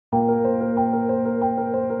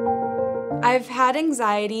I've had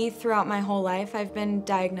anxiety throughout my whole life. I've been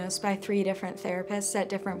diagnosed by 3 different therapists at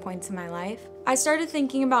different points in my life. I started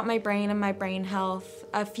thinking about my brain and my brain health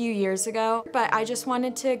a few years ago, but I just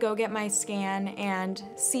wanted to go get my scan and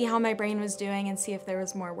see how my brain was doing and see if there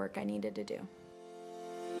was more work I needed to do.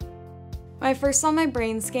 When I first saw my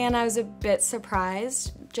brain scan, I was a bit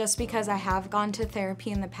surprised just because I have gone to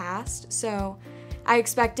therapy in the past, so I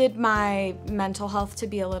expected my mental health to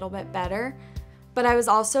be a little bit better. But I was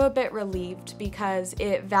also a bit relieved because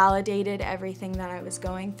it validated everything that I was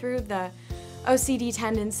going through, the OCD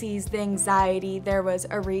tendencies, the anxiety. There was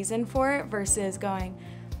a reason for it versus going,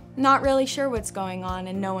 not really sure what's going on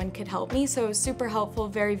and no one could help me. So it was super helpful,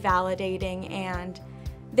 very validating, and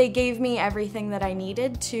they gave me everything that I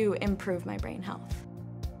needed to improve my brain health.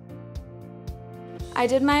 I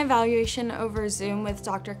did my evaluation over Zoom with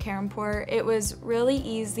Dr. Karampour. It was really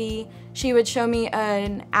easy. She would show me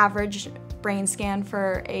an average brain scan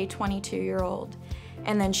for a 22-year-old,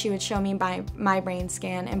 and then she would show me my brain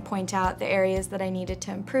scan and point out the areas that I needed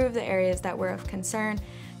to improve, the areas that were of concern.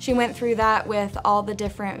 She went through that with all the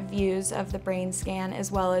different views of the brain scan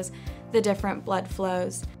as well as the different blood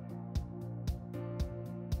flows.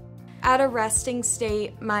 At a resting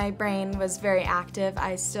state, my brain was very active.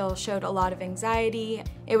 I still showed a lot of anxiety.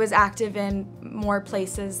 It was active in more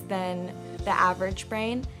places than the average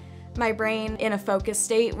brain. My brain in a focused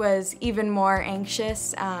state was even more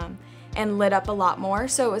anxious and lit up a lot more.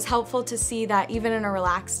 So it was helpful to see that even in a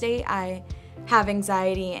relaxed state, I have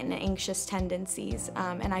anxiety and anxious tendencies,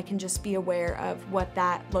 and I can just be aware of what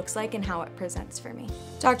that looks like and how it presents for me.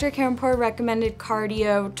 Dr. Karampour recommended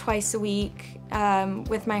cardio twice a week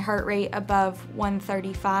with my heart rate above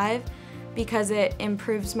 135 because it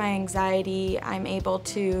improves my anxiety. I'm able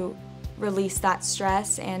to release that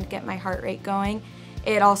stress and get my heart rate going.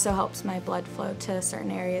 It also helps my blood flow to certain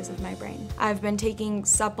areas of my brain. I've been taking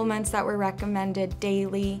supplements that were recommended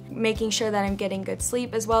daily, making sure that I'm getting good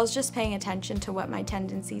sleep, as well as just paying attention to what my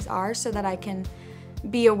tendencies are so that I can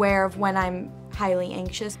be aware of when I'm highly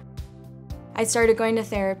anxious. I started going to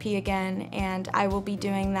therapy again, and I will be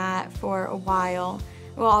doing that for a while.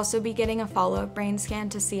 We'll also be getting a follow-up brain scan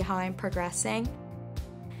to see how I'm progressing.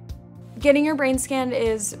 Getting your brain scanned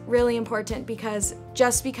is really important because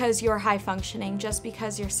just because you're high functioning, just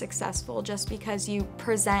because you're successful, just because you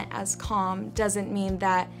present as calm doesn't mean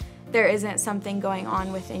that there isn't something going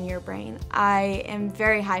on within your brain. I am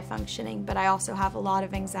very high functioning, but I also have a lot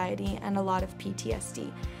of anxiety and a lot of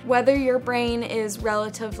PTSD. Whether your brain is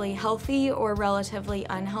relatively healthy or relatively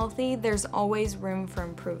unhealthy, there's always room for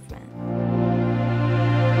improvement.